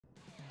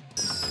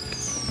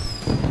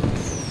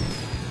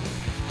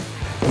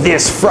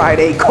This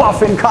Friday,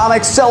 Coffin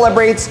Comics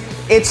celebrates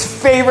its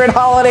favorite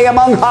holiday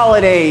among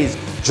holidays,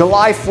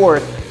 July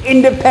 4th,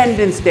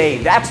 Independence Day.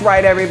 That's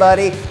right,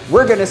 everybody.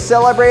 We're gonna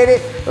celebrate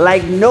it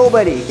like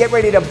nobody. Get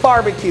ready to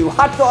barbecue,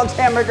 hot dogs,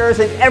 hamburgers,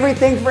 and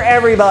everything for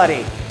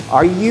everybody.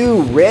 Are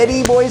you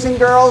ready, boys and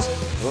girls?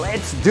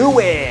 Let's do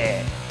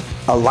it.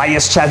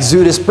 Elias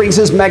Chatzoutis brings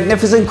his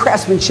magnificent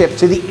craftsmanship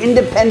to the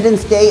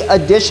Independence Day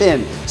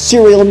edition,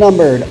 serial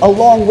numbered,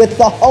 along with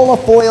the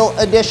holofoil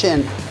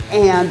edition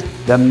and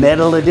the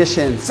metal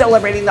edition,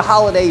 celebrating the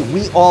holiday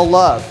we all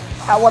love.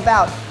 How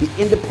about the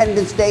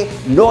Independence Day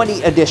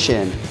Naughty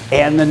Edition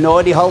and the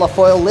Naughty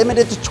Holofoil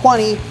limited to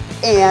 20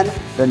 and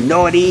the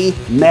Naughty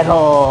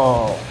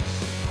Metal?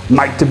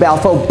 Mike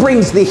DeBalfo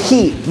brings the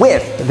heat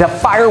with the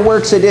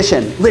Fireworks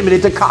Edition,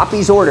 limited to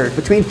copies ordered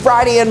between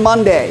Friday and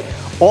Monday.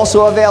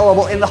 Also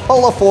available in the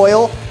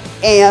holofoil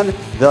and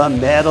the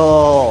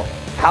metal.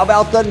 How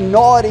about the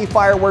Naughty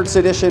Fireworks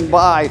Edition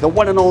by the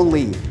one and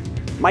only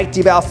Mike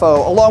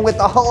DeBalfo, along with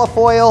the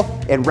holofoil,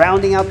 and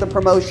rounding out the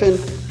promotion,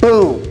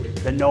 boom,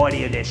 the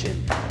Naughty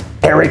Edition.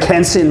 Eric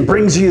Henson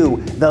brings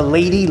you the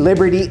Lady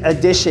Liberty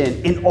Edition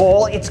in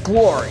all its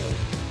glory.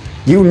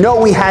 You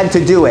know we had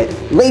to do it.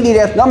 Lady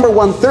Death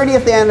 #1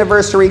 30th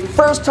anniversary,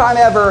 first time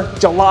ever,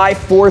 July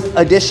 4th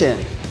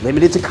edition.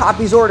 Limited to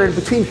copies ordered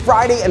between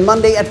Friday and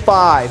Monday at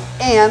 5.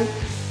 And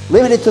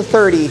limited to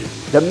 30,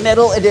 the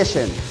Metal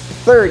Edition.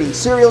 30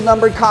 serial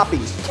numbered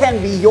copies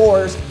can be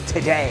yours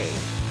today.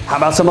 How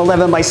about some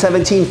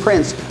 11x17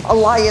 prints?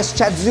 Elias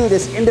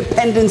Chatzoutis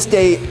Independence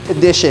Day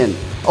Edition,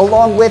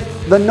 along with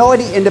the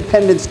Naughty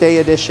Independence Day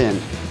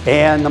Edition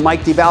and the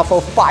Mike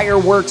DeBalfo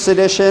Fireworks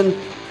Edition,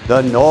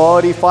 the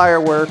Naughty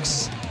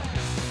Fireworks,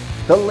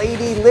 the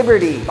Lady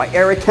Liberty by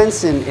Eric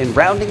Henson in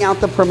rounding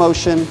out the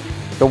promotion,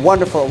 the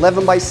wonderful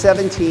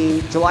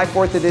 11x17 July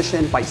 4th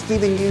edition by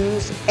Stephen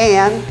Hughes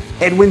and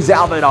Edwin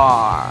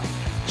Zalvadar.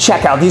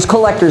 Check out these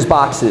collector's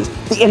boxes.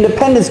 The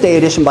Independence Day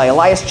edition by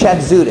Elias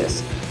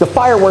Chatzoutis, the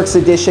Fireworks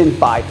edition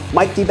by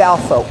Mike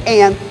DeBalfo,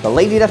 and the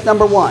Lady Death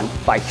 #1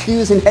 by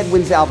Hughes and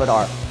Edwin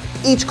Zalvadar.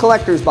 Each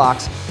collector's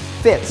box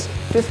fits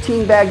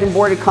 15 bagged and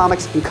boarded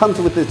comics and comes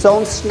with its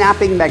own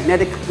snapping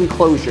magnetic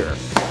enclosure.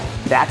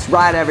 That's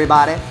right,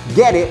 everybody.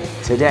 Get it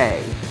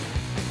today.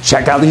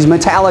 Check out these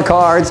metallic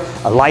cards.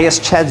 Elias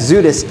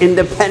Chatzoutis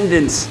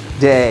Independence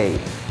Day,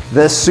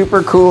 the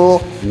super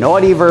cool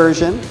Naughty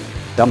version,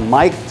 the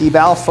Mike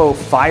DeBalfo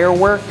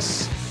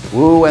Fireworks,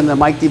 woo, and the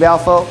Mike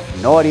DeBalfo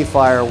Naughty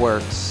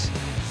Fireworks,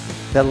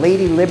 the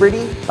Lady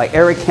Liberty by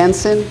Eric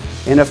Henson,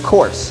 and of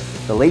course,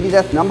 the Lady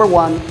Death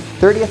 #1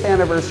 30th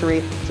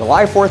anniversary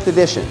July 4th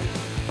edition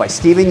by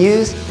Stephen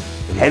Hughes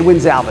and Edwin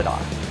Zalvadar.